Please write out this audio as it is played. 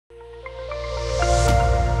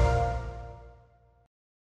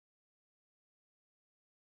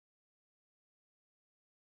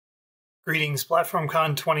Greetings,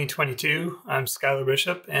 PlatformCon 2022. I'm Schuyler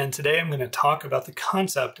Bishop, and today I'm going to talk about the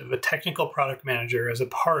concept of a technical product manager as a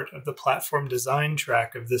part of the platform design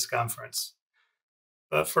track of this conference.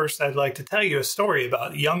 But first, I'd like to tell you a story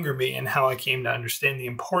about younger me and how I came to understand the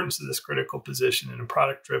importance of this critical position in a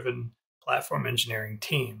product-driven platform engineering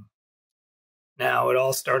team. Now, it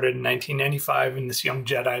all started in 1995 when this young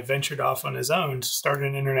Jedi ventured off on his own to start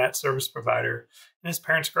an internet service provider in his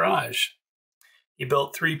parents' garage. He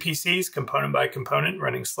built 3 PCs component by component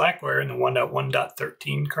running Slackware in the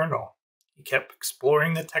 1.1.13 kernel. He kept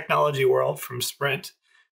exploring the technology world from Sprint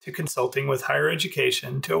to consulting with higher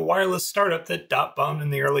education to a wireless startup that dot-bombed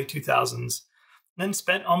in the early 2000s, and then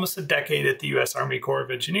spent almost a decade at the U.S. Army Corps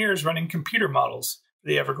of Engineers running computer models for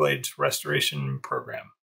the Everglades Restoration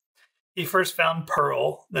Program. He first found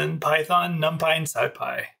Perl, then Python, NumPy, and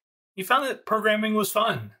SciPy. He found that programming was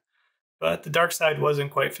fun, but the dark side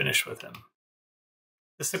wasn't quite finished with him.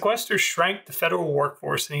 The sequester shrank the federal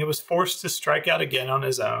workforce, and he was forced to strike out again on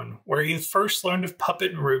his own, where he first learned of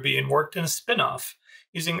Puppet and Ruby and worked in a spin-off,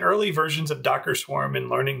 using early versions of Docker Swarm and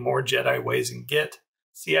learning more Jedi ways in Git,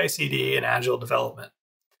 CI/CD, and Agile development.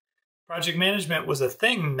 Project management was a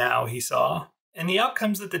thing now, he saw, and the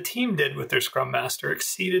outcomes that the team did with their Scrum Master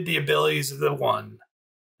exceeded the abilities of the one.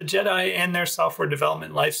 The Jedi and their software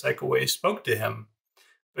development lifecycle ways spoke to him,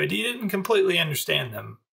 but he didn't completely understand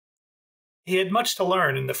them. He had much to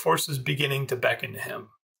learn, and the Force was beginning to beckon to him.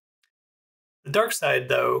 The dark side,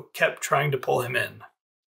 though, kept trying to pull him in.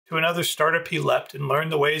 To another startup he leapt and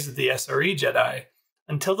learned the ways of the SRE Jedi,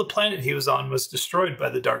 until the planet he was on was destroyed by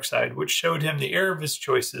the dark side, which showed him the error of his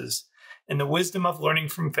choices and the wisdom of learning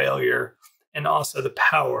from failure, and also the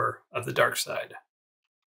power of the dark side.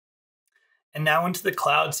 And now into the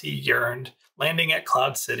clouds he yearned, landing at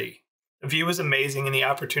Cloud City. The view was amazing and the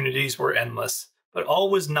opportunities were endless. But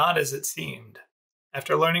all was not as it seemed.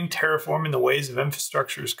 After learning Terraform and the ways of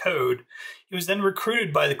infrastructure as code, he was then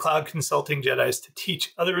recruited by the cloud consulting Jedis to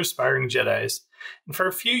teach other aspiring Jedis, and for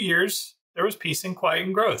a few years, there was peace and quiet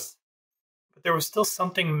and growth. But there was still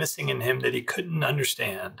something missing in him that he couldn't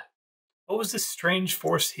understand. What was this strange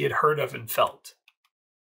force he had heard of and felt?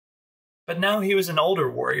 But now he was an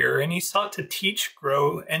older warrior, and he sought to teach,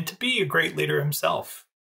 grow, and to be a great leader himself.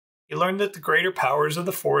 He learned that the greater powers of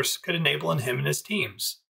the Force could enable him and his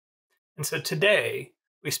teams. And so today,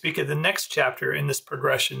 we speak of the next chapter in this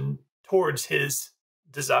progression towards his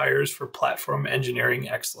desires for platform engineering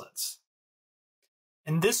excellence.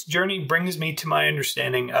 And this journey brings me to my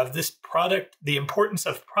understanding of this product, the importance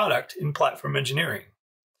of product in platform engineering.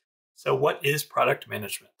 So what is product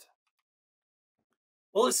management?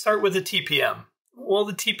 Well, let's start with the TPM. Well,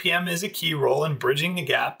 the TPM is a key role in bridging the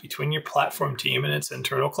gap between your platform team and its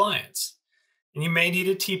internal clients. And you may need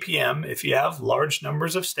a TPM if you have large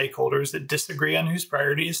numbers of stakeholders that disagree on whose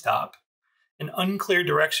priority is top, an unclear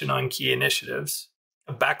direction on key initiatives,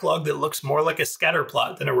 a backlog that looks more like a scatter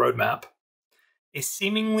plot than a roadmap, a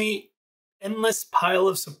seemingly endless pile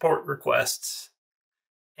of support requests.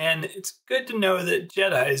 And it's good to know that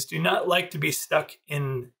Jedis do not like to be stuck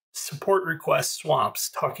in support request swamps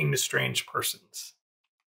talking to strange persons.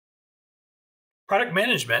 Product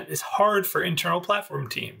management is hard for internal platform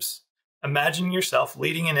teams. Imagine yourself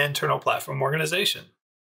leading an internal platform organization.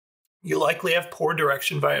 You likely have poor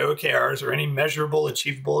direction via OKRs or any measurable,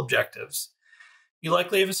 achievable objectives. You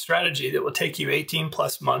likely have a strategy that will take you 18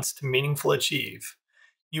 plus months to meaningfully achieve.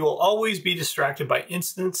 You will always be distracted by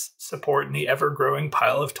instance support in the ever-growing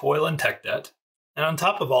pile of toil and tech debt. And on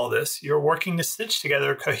top of all this, you're working to stitch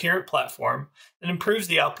together a coherent platform that improves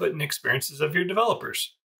the output and experiences of your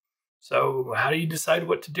developers. So how do you decide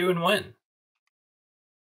what to do and when?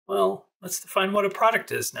 Well, let's define what a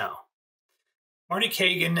product is now. Marty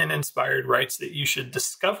Kagan in Inspired writes that you should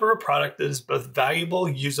discover a product that is both valuable,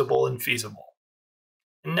 usable, and feasible.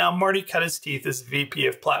 And now Marty cut his teeth as VP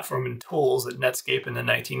of Platform and Tools at Netscape in the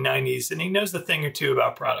 1990s, and he knows a thing or two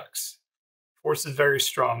about products. Force is very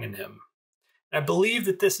strong in him. I believe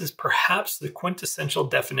that this is perhaps the quintessential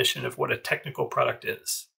definition of what a technical product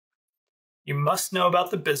is. You must know about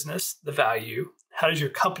the business, the value, how does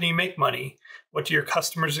your company make money, what do your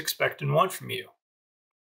customers expect and want from you.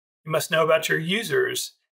 You must know about your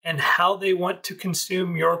users and how they want to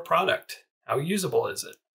consume your product. How usable is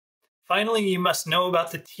it? Finally, you must know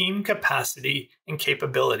about the team capacity and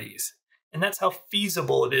capabilities, and that's how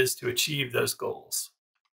feasible it is to achieve those goals.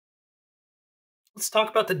 Let's talk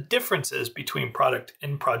about the differences between product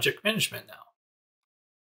and project management now.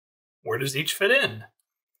 Where does each fit in?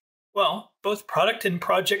 Well, both product and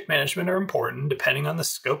project management are important depending on the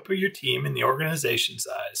scope of your team and the organization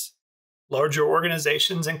size. Larger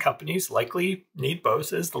organizations and companies likely need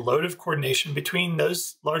both, as the load of coordination between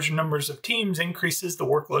those larger numbers of teams increases the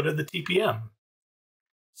workload of the TPM.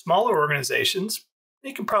 Smaller organizations,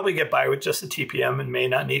 they can probably get by with just a TPM and may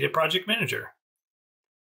not need a project manager.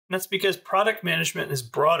 And that's because product management is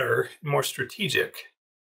broader and more strategic,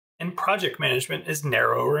 and project management is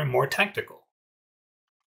narrower and more tactical.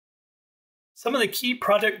 Some of the key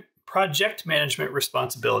project management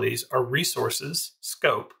responsibilities are resources,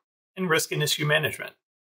 scope, and risk and issue management.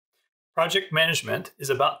 Project management is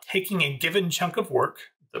about taking a given chunk of work,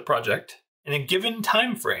 the project, in a given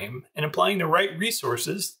time frame and applying the right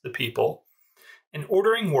resources, the people, and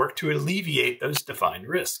ordering work to alleviate those defined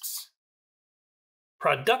risks.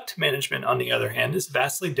 Product management, on the other hand, is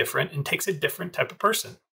vastly different and takes a different type of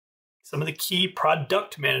person. Some of the key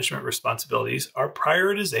product management responsibilities are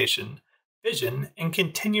prioritization, vision, and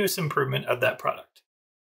continuous improvement of that product.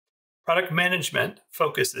 Product management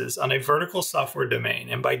focuses on a vertical software domain,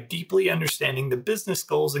 and by deeply understanding the business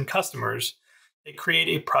goals and customers, they create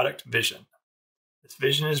a product vision. This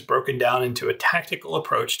vision is broken down into a tactical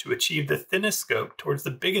approach to achieve the thinnest scope towards the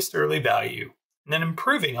biggest early value, and then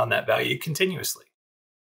improving on that value continuously.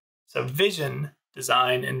 So vision,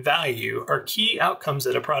 design, and value are key outcomes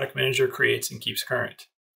that a product manager creates and keeps current.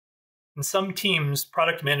 In some teams,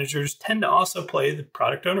 product managers tend to also play the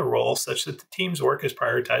product owner role such that the team's work is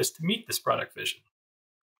prioritized to meet this product vision.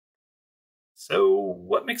 So,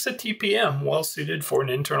 what makes a TPM well suited for an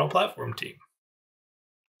internal platform team?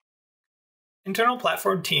 Internal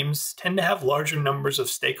platform teams tend to have larger numbers of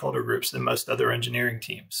stakeholder groups than most other engineering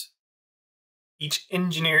teams. Each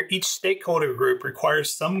stakeholder group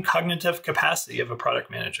requires some cognitive capacity of a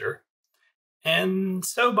product manager. And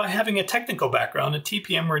so by having a technical background, a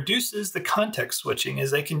TPM reduces the context switching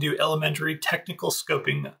as they can do elementary technical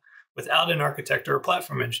scoping without an architect or a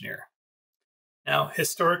platform engineer. Now,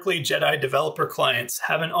 historically, Jedi developer clients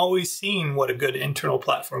haven't always seen what a good internal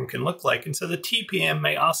platform can look like, and so the TPM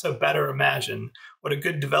may also better imagine what a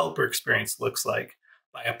good developer experience looks like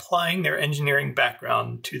by applying their engineering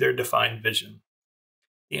background to their defined vision.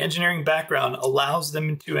 The engineering background allows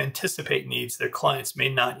them to anticipate needs their clients may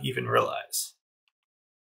not even realize.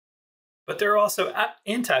 But there are also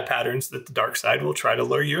anti-patterns that the dark side will try to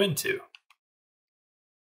lure you into.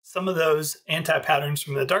 Some of those anti-patterns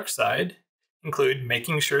from the dark side include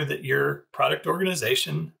making sure that your product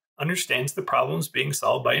organization understands the problems being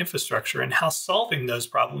solved by infrastructure and how solving those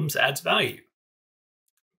problems adds value.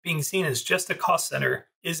 Being seen as just a cost center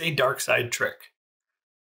is a dark side trick.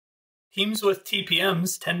 Teams with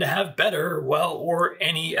TPMs tend to have better, or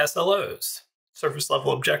any SLOs, surface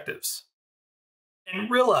level objectives.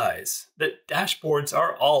 And realize that dashboards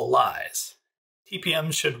are all lies.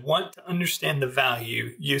 TPMs should want to understand the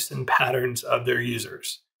value, use, and patterns of their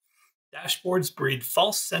users. Dashboards breed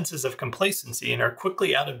false senses of complacency and are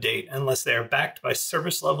quickly out of date unless they are backed by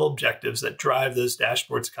service level objectives that drive those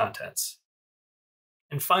dashboards' contents.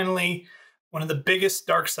 And finally, one of the biggest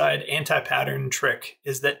dark side anti-pattern trick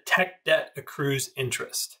is that tech debt accrues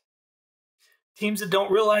interest. Teams that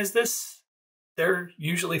don't realize this, they're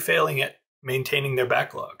usually failing at maintaining their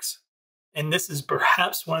backlogs. And this is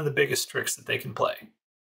perhaps one of the biggest tricks that they can play.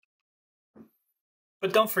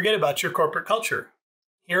 But don't forget about your corporate culture.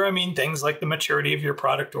 Here I mean things like the maturity of your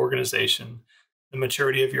product organization, the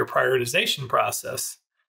maturity of your prioritization process,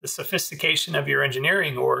 the sophistication of your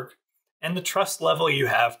engineering org, and the trust level you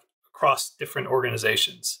have across different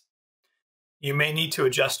organizations. You may need to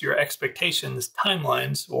adjust your expectations,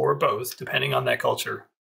 timelines, or both, depending on that culture.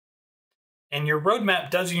 And your roadmap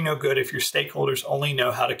does you no good if your stakeholders only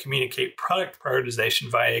know how to communicate product prioritization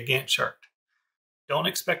via a Gantt chart. Don't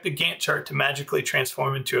expect a Gantt chart to magically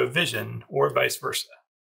transform into a vision, or vice versa.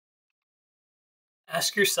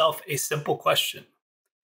 Ask yourself a simple question.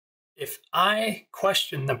 If I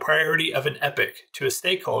question the priority of an epic to a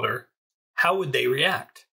stakeholder, how would they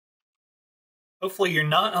react? Hopefully you're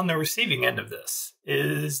not on the receiving end of this.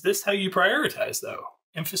 Is this how you prioritize, though?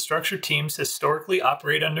 Infrastructure teams historically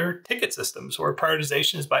operate under ticket systems where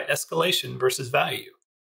prioritization is by escalation versus value.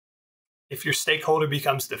 If your stakeholder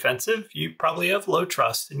becomes defensive, you probably have low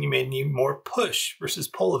trust and you may need more push versus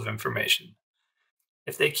pull of information.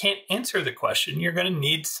 If they can't answer the question, you're going to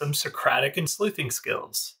need some Socratic and sleuthing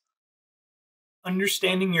skills.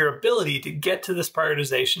 Understanding your ability to get to this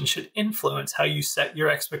prioritization should influence how you set your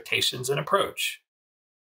expectations and approach.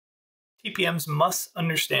 TPMs must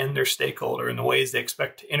understand their stakeholder and the ways they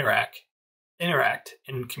expect to interact,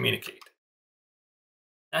 and communicate.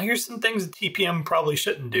 Now here's some things a TPM probably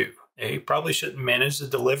shouldn't do. They probably shouldn't manage the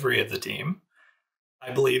delivery of the team.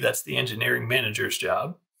 I believe that's the engineering manager's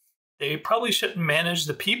job. They probably shouldn't manage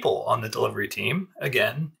the people on the delivery team.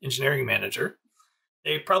 Again, engineering manager.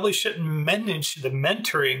 They probably shouldn't manage the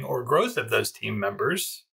mentoring or growth of those team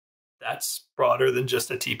members. That's broader than just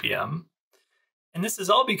a TPM. And this is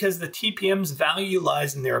all because the TPM's value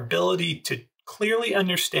lies in their ability to clearly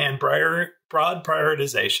understand broad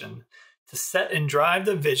prioritization, to set and drive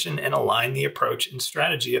the vision and align the approach and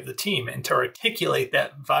strategy of the team, and to articulate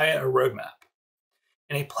that via a roadmap.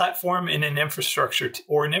 In a platform and an infrastructure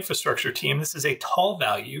team, this is a tall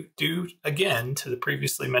value due, again, to the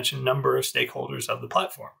previously mentioned number of stakeholders of the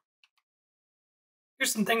platform.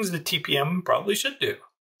 Here's some things the TPM probably should do.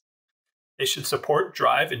 They should support,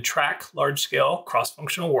 drive, and track large-scale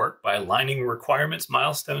cross-functional work by aligning requirements,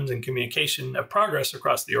 milestones, and communication of progress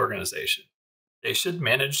across the organization. They should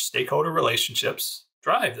manage stakeholder relationships,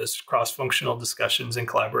 drive this cross-functional discussions and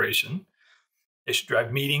collaboration. They should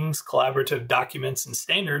drive meetings, collaborative documents, and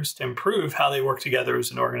standards to improve how they work together as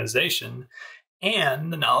an organization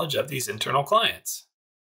and the knowledge of these internal clients.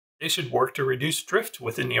 They should work to reduce drift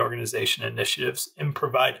within the organization initiatives and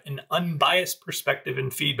provide an unbiased perspective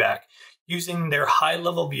and feedback using their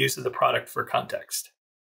high-level views of the product for context.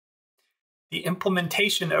 The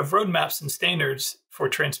implementation of roadmaps and standards for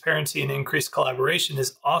transparency and increased collaboration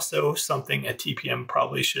is also something a TPM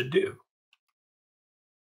probably should do.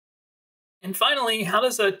 And finally, how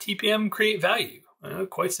does a TPM create value?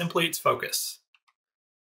 Quite simply, it's focus.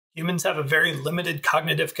 Humans have a very limited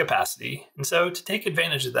cognitive capacity, and so to take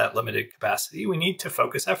advantage of that limited capacity, we need to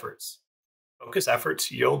focus efforts. Focus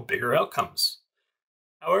efforts yield bigger outcomes.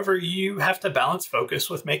 However, you have to balance focus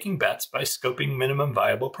with making bets by scoping minimum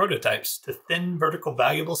viable prototypes to thin vertical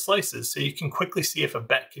valuable slices so you can quickly see if a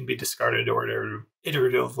bet can be discarded or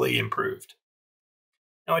iteratively improved.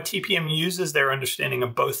 Now, a TPM uses their understanding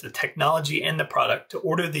of both the technology and the product to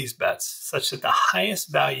order these bets such that the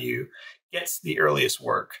highest value gets the earliest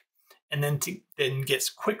work, and then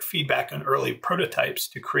gets quick feedback on early prototypes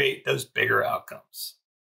to create those bigger outcomes.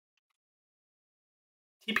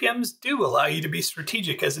 TPMs do allow you to be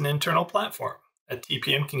strategic as an internal platform. A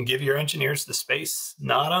TPM can give your engineers the space,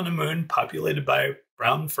 not on a moon populated by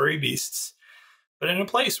brown furry beasts, but in a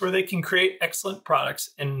place where they can create excellent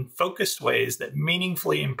products in focused ways that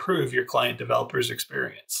meaningfully improve your client developer's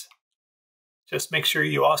experience. Just make sure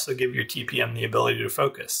you also give your TPM the ability to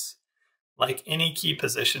focus. Like any key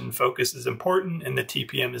position, focus is important, and the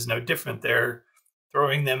TPM is no different there.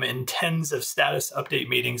 Throwing them in tens of status update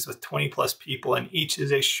meetings with 20+ people in each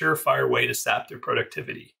is a surefire way to sap their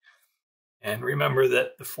productivity. And remember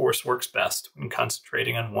that the force works best when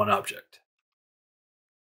concentrating on one object.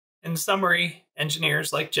 In summary,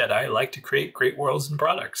 engineers like Jedi like to create great worlds and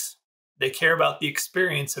products. They care about the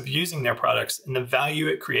experience of using their products and the value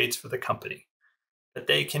it creates for the company. But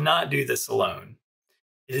they cannot do this alone.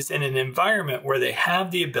 It is in an environment where they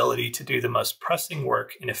have the ability to do the most pressing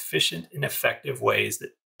work in efficient and effective ways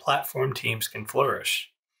that platform teams can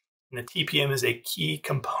flourish. And the TPM is a key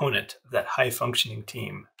component of that high-functioning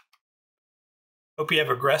team. Hope you have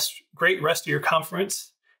a great rest of your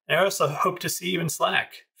conference. And I also hope to see you in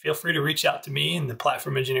Slack. Feel free to reach out to me in the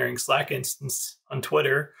Platform Engineering Slack instance on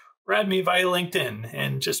Twitter, or add me via LinkedIn,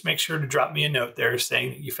 and just make sure to drop me a note there saying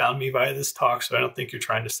that you found me via this talk so I don't think you're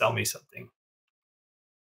trying to sell me something.